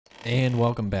And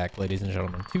welcome back, ladies and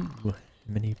gentlemen, to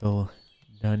Medieval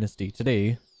Dynasty.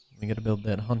 Today, we gotta build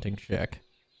that hunting shack.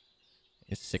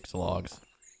 It's 6 logs.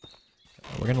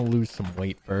 We're gonna lose some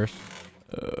weight first.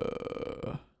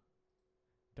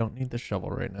 Don't need the shovel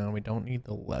right now. We don't need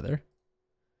the leather.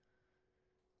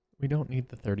 We don't need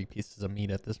the 30 pieces of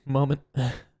meat at this moment.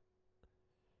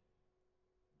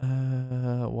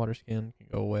 Water skin can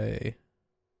go away.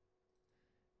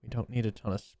 We don't need a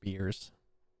ton of spears.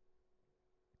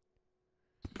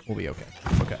 We'll be okay.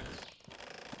 Okay.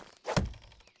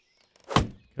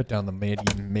 Cut down the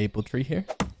maple tree here.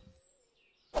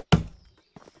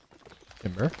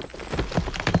 Timber.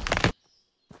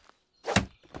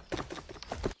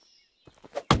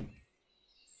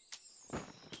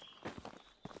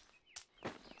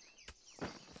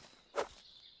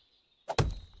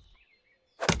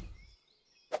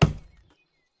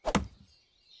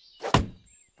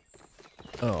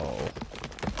 Oh.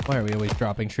 Why are we always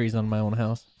dropping trees on my own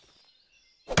house?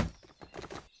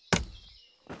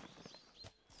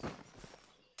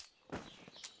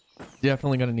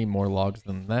 Definitely gonna need more logs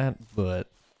than that, but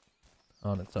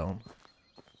on its own.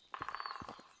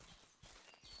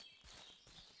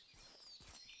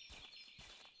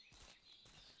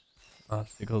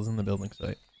 Obstacles in the building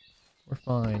site. We're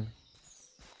fine.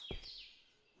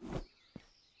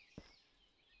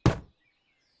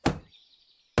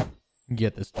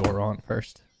 Get this door on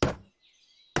first.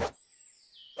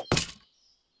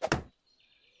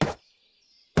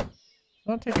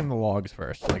 Not taking the logs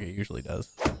first like it usually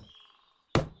does.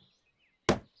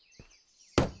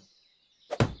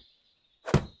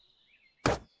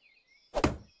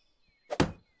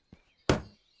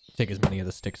 Take as many of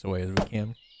the sticks away as we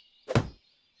can.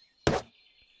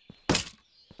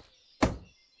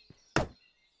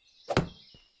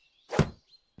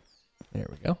 There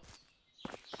we go.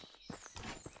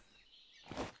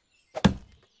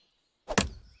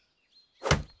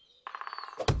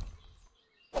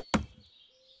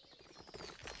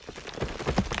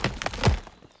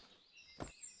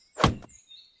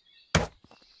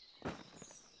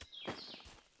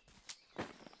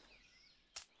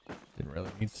 Didn't really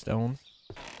need stones.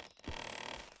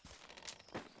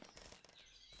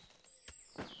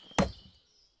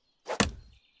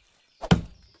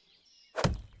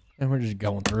 And we're just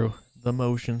going through the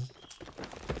motions.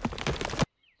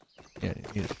 Yeah,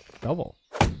 you need a shovel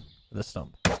with a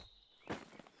stump.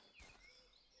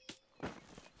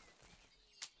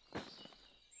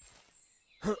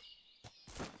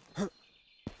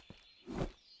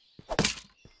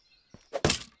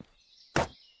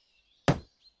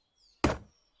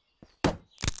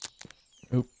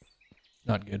 Oop.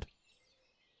 Not good.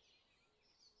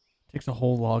 Takes a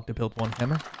whole log to build one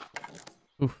hammer.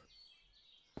 Oof.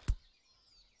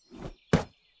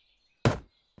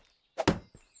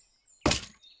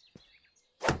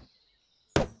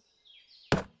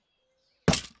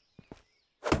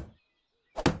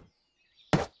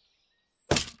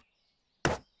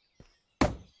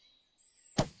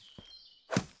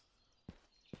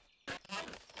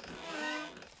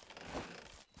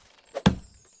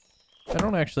 I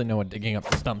don't actually know what digging up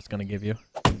the stump's gonna give you.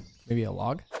 Maybe a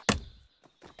log?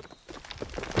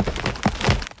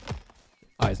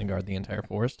 Isengard the entire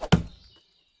forest.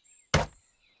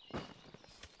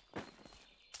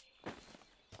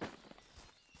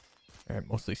 Alright,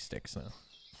 mostly sticks now.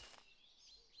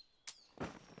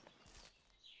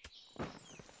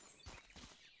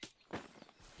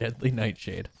 Deadly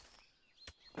Nightshade.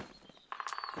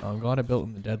 Oh, I'm glad I built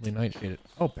in the Deadly Nightshade.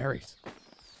 Oh, berries.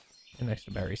 Get next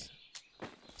to berries.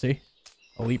 See?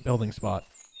 Elite building spot.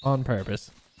 On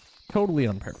purpose. Totally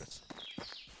on purpose.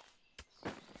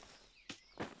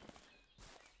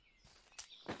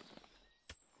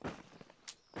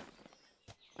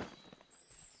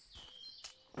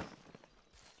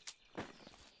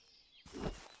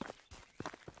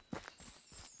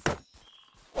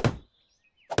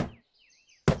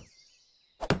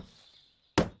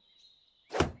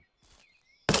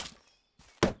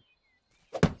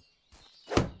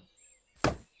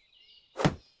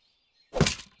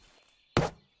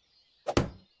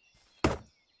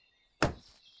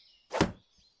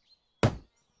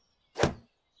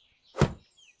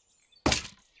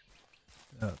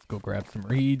 Let's go grab some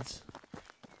reeds.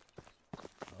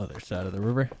 Other side of the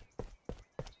river.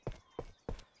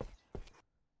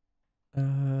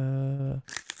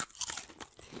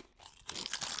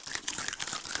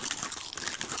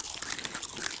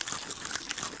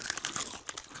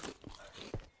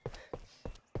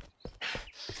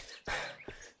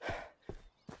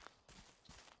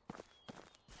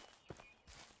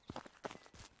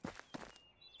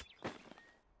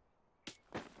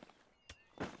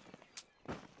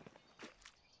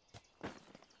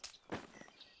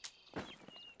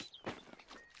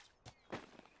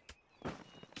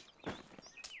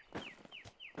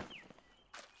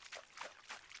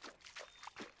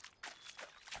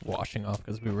 washing off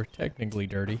because we were technically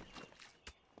dirty.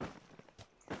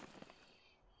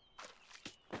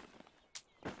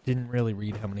 Didn't really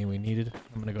read how many we needed.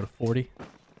 I'm gonna go to 40.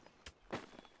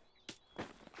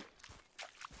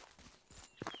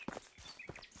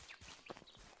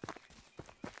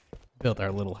 Built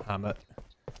our little hammock.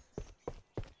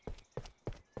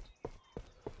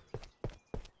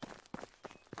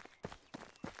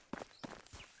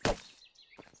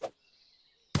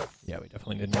 Yeah, we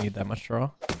definitely didn't need that much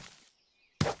straw.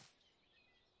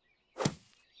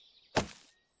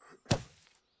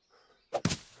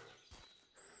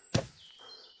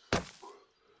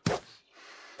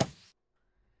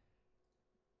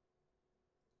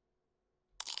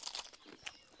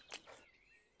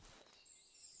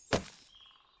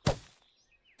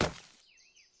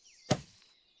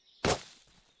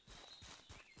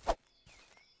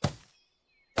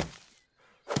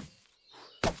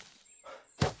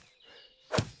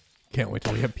 Can't wait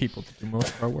till we have people to do most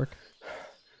of our work.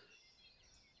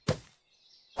 I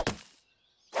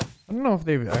don't know if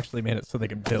they've actually made it so they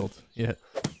can build yet.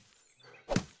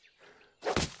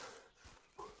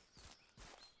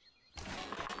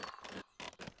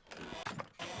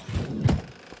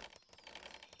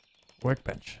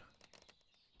 Workbench.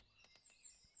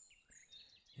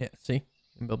 Yeah, see? You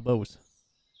can build bows.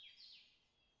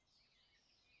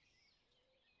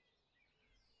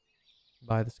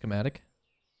 Buy the schematic.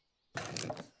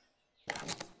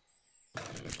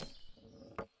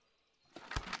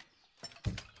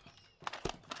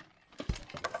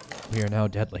 We are now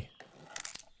deadly.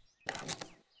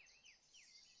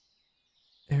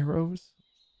 Arrows.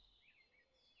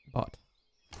 Bought.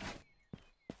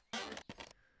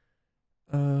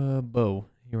 Bow.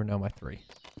 You are now my 3.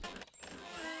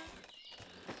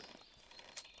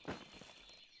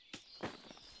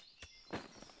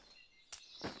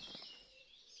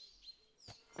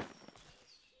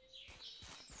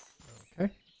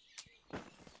 Okay.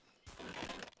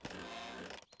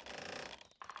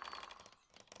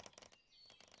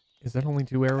 Is that only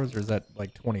 2 arrows or is that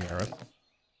like 20 arrows?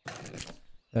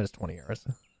 That is 20 arrows.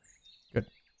 Good.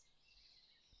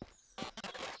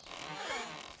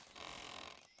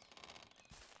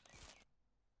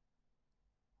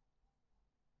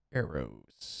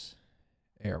 Arrows.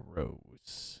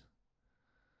 Arrows.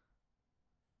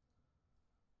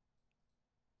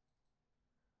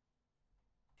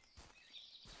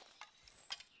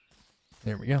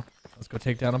 There we go. Let's go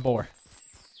take down a boar.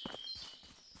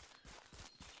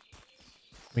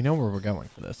 We know where we're going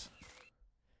for this.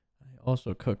 I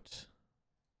also cooked.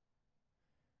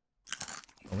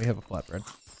 Oh, we have a flatbread.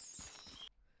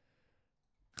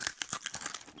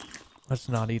 Let's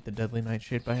not eat the deadly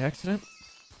nightshade by accident.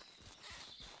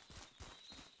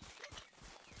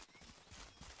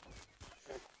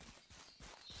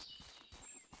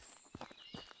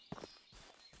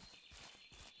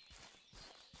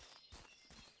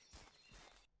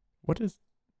 What is...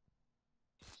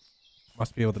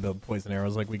 Must be able to build poison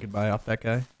arrows like we could buy off that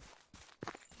guy.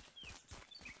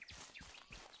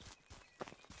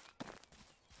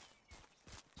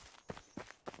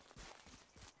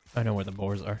 I know where the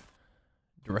boars are.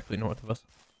 Directly north of us.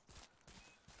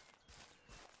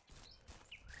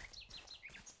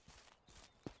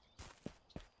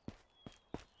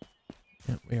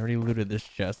 Yeah, we already looted this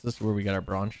chest. This is where we got our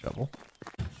bronze shovel.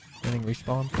 Anything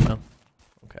respawn? No.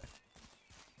 Okay.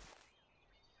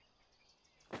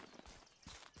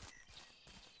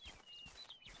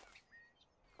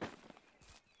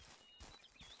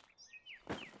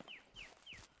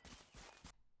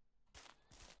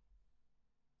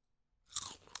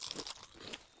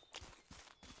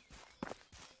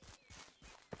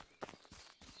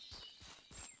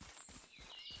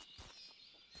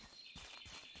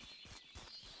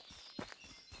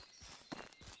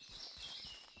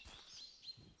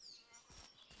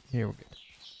 Here we go.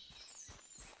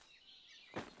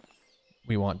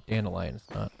 We want dandelions,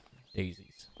 not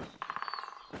daisies.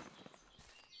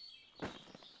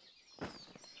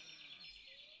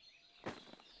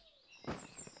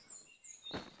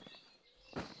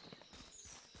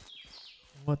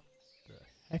 What the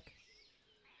heck?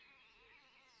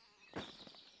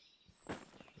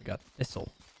 We got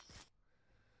thistle.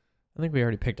 I think we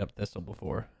already picked up thistle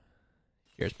before.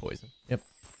 Here's poison. Yep.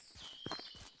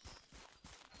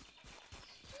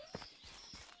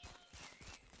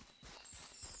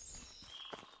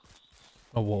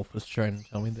 A wolf was trying to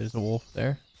tell me there's a wolf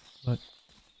there, but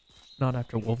not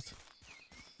after wolves.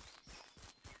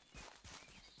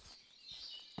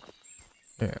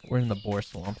 Yeah, we're in the boar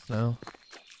swamps now.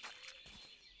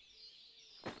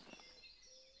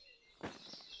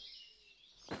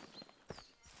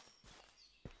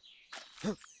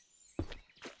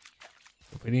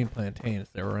 We need plantains.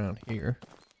 They're around here.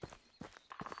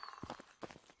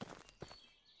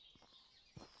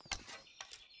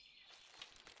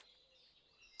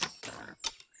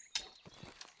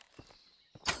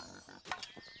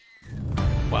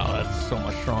 Wow, that's so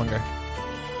much stronger.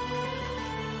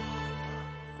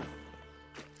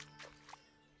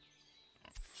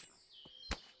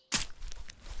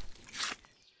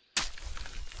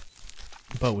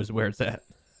 Bow is where it's at.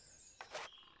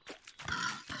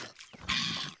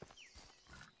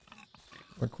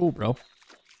 We're cool, bro.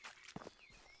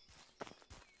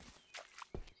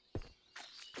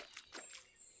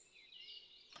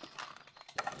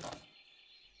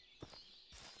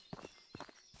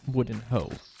 Wooden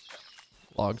hoe.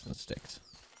 Logs and sticks.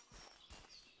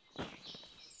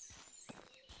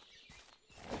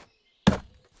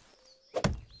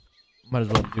 Might as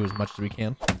well do as much as we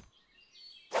can.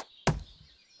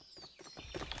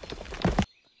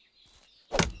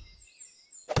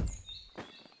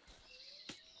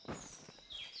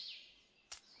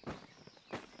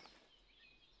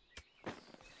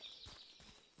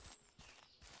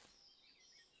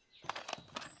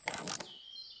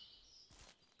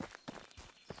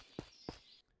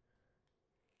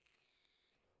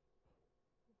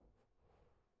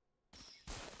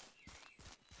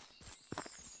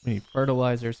 We need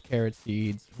fertilizers, carrot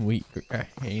seeds, wheat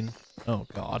grain. Oh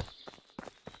god.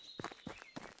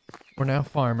 We're now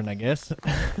farming, I guess.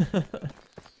 You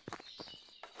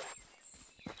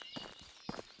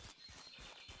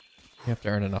have to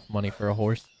earn enough money for a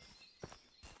horse.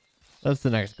 That's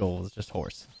the next goal, is just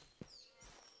horse.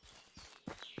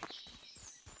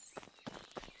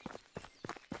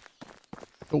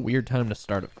 It's a weird time to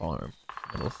start a farm.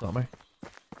 Middle of summer.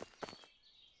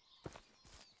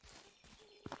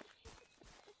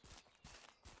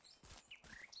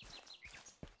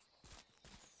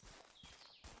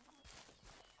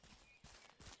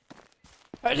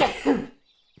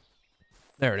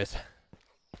 There it is.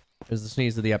 There's the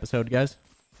sneeze of the episode, guys.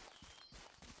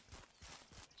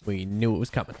 We knew it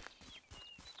was coming.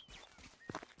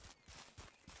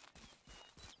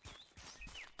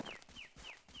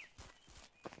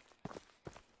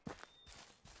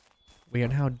 We are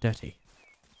now dirty.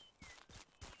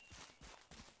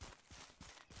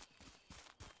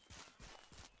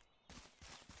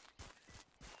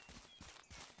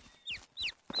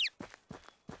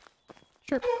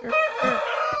 Chirp, chirp, chirp.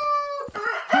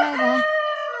 Hello there.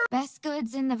 Best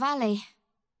goods in the valley.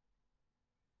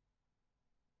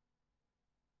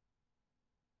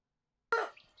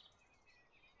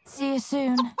 See you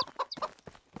soon.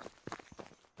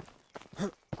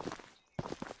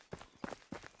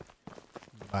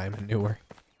 Buy manure.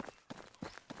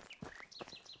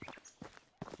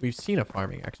 We've seen a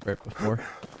farming expert before.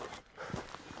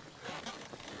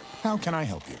 How can I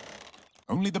help you?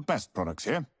 Only the best products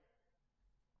here.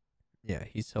 Yeah,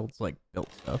 he sells like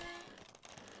built stuff.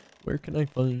 Where can I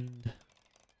find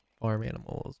farm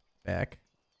animals back?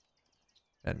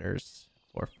 Vendors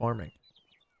for farming.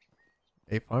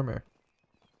 A farmer.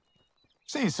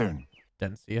 See you soon.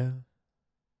 Densia.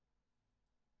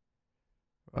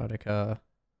 Rodica.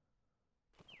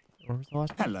 What was the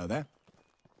last one? Hello there.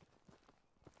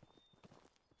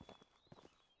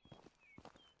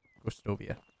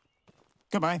 Gustovia.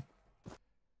 Goodbye.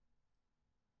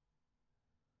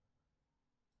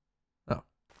 Oh.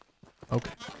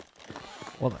 Okay.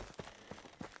 Well then.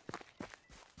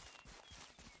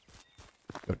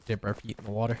 Go dip our feet in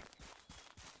the water.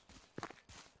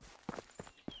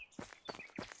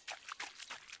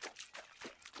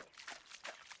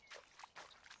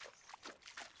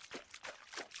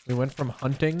 We went from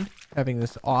hunting, having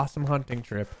this awesome hunting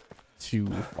trip, to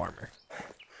farmer.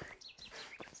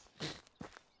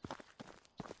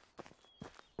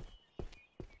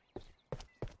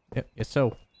 Yep, yes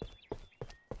so.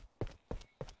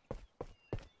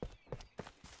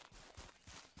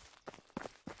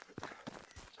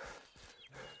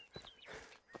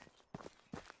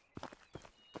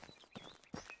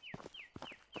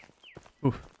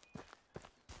 Oof.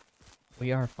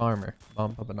 We are a farmer.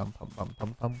 Bum bum bum bum bum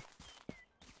bum bum.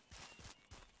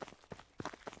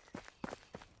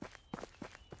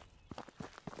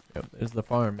 Yep, there's the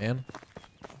farm, man.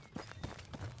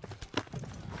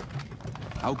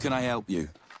 How can I help you?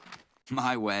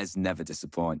 My wares never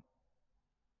disappoint.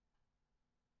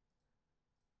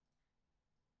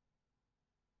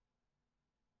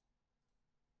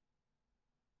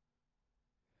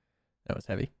 That was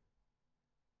heavy.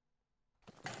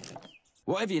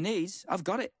 Whatever you need, I've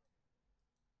got it.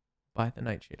 Buy the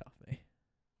nightshade off me.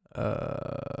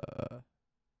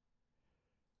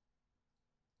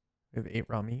 We have 8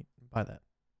 raw meat. Buy that.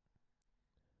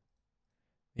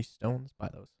 These stones, buy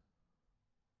those.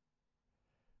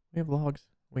 We have logs.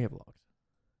 We have logs.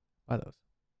 Buy those.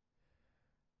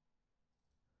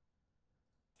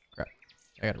 Crap.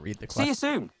 I gotta read the See you quest.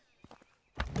 soon.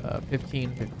 15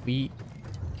 wheat,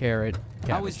 carrot, cabbage.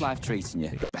 How is life treating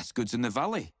you? Best goods in the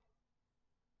valley.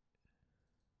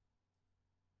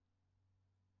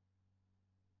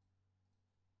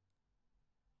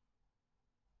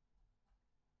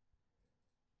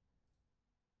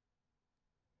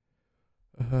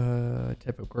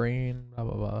 Type of grain, blah,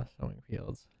 blah, blah, sowing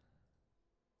fields.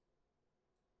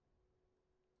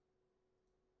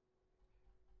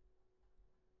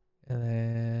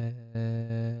 And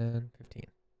then 15.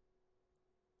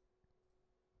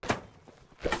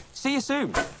 See you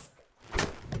soon.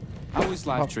 How is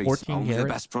life About treating? 14 Only the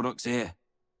carrots. best products here.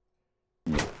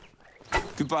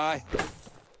 Goodbye.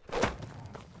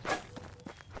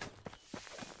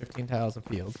 15 tiles of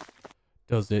fields.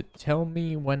 Does it tell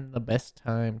me when the best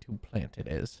time to plant it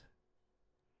is?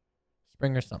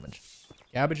 Spring or summer?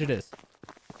 Cabbage it is.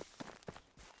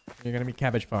 You're gonna be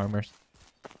cabbage farmers.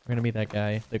 We're gonna be that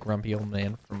guy, the grumpy old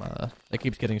man from that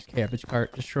keeps getting his cabbage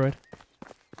cart destroyed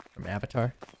from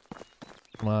Avatar.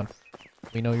 Come on,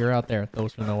 we know you're out there.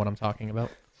 Those who know what I'm talking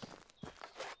about.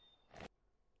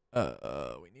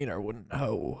 We need our wooden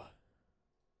hoe.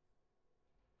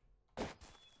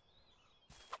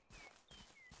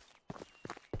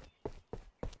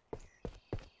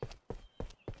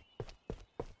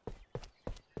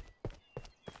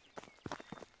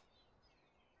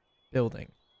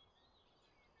 Building.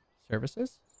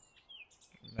 Services?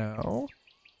 No.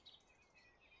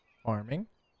 Farming.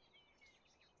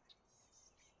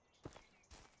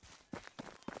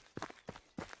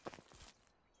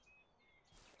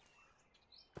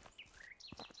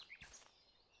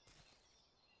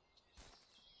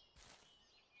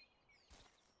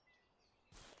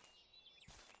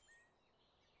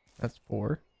 That's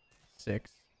 4,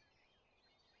 6,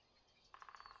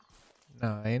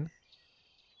 9.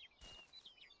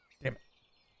 Damn it.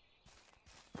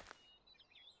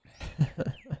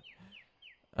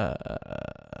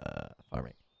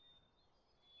 Farming.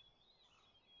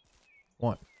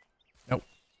 1. Nope.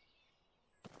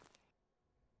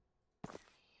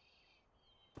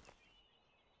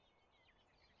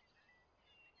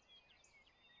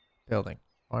 Building.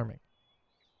 Farming.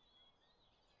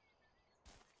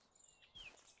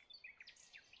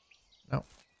 No.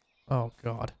 Oh,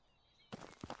 God.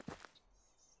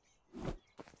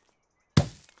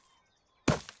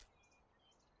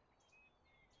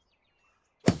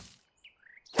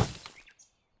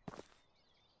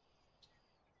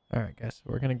 Alright, guys.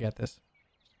 We're gonna get this.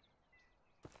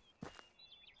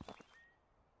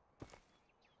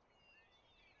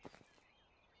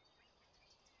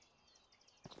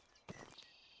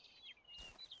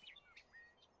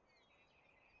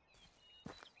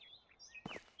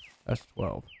 That's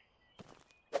 12.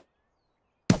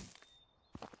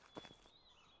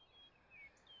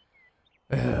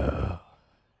 Ugh.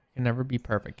 Can never be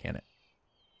perfect, can it?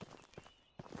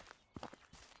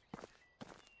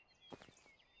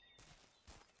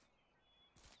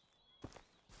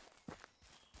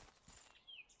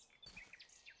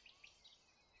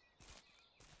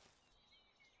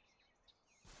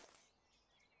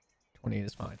 $28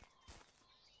 is fine.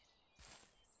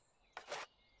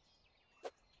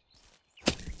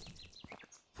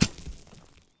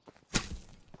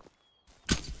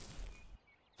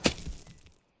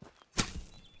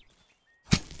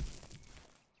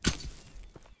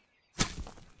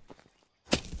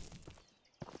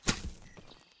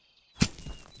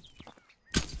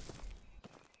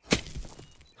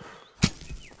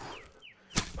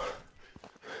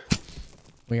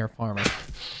 We are farmers.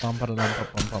 Bum, ba, da, dum,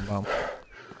 bum, bum, bum, bum.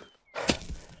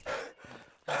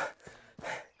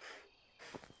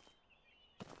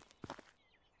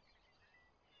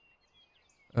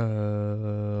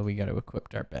 We gotta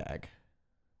equip our bag.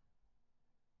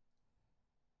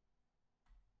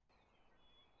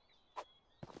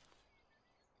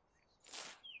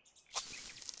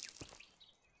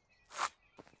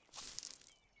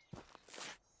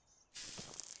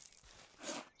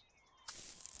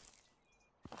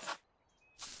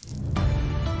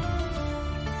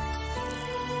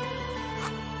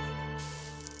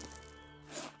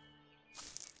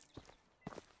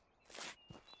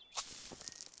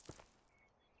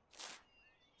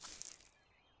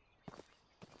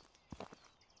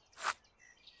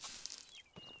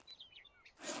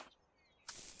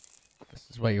 This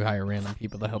is why you hire random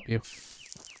people to help you.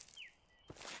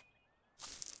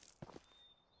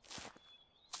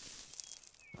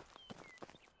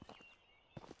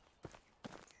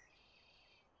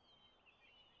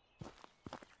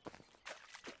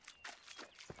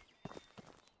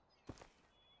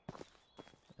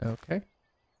 Okay.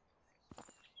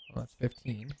 Well, that's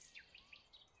 15.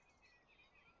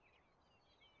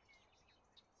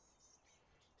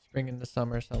 Spring into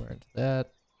summer, summer into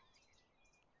that.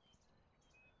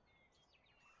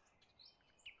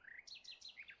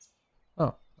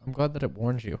 Oh, I'm glad that it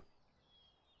warns you.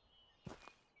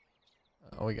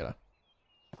 Oh, we gotta.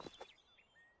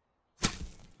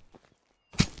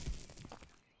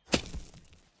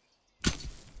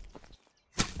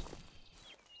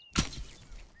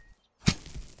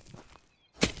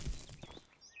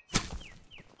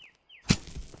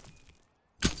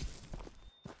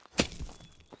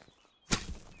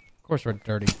 Of course we're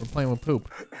dirty. We're playing with poop.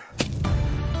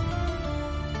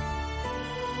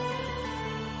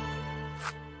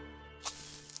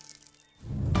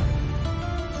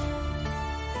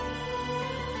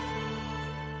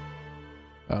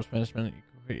 Crops management, you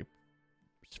can create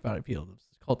spotted fields.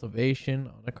 Cultivation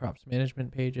on the crops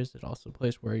management pages. It also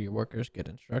plays where your workers get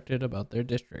instructed about their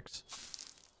districts.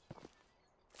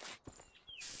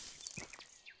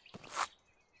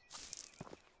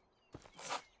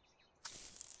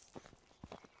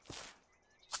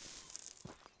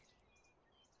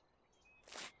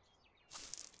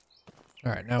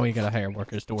 Alright, now we gotta hire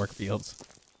workers to work fields.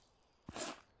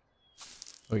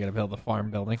 We gotta build a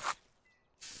farm building.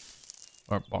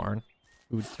 Or a barn.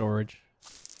 Food storage.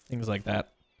 Things like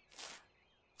that.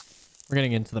 We're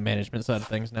getting into the management side of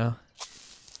things now.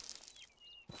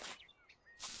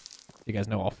 You guys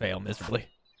know I'll fail miserably.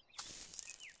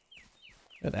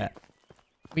 Look at that.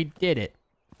 We did it.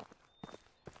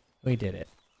 We did it.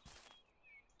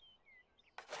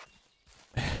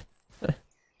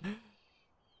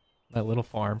 That little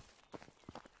farm.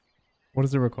 What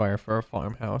does it require for a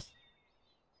farmhouse?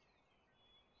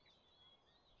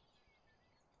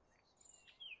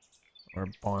 Or a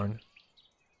barn.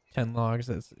 10 logs.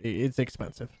 It's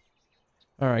expensive.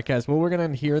 Alright, guys. Well, we're going to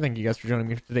end here. Thank you guys for joining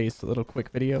me for today's little quick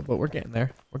video. But we're getting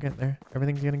there. We're getting there.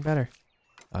 Everything's getting better.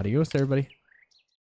 Adios, everybody.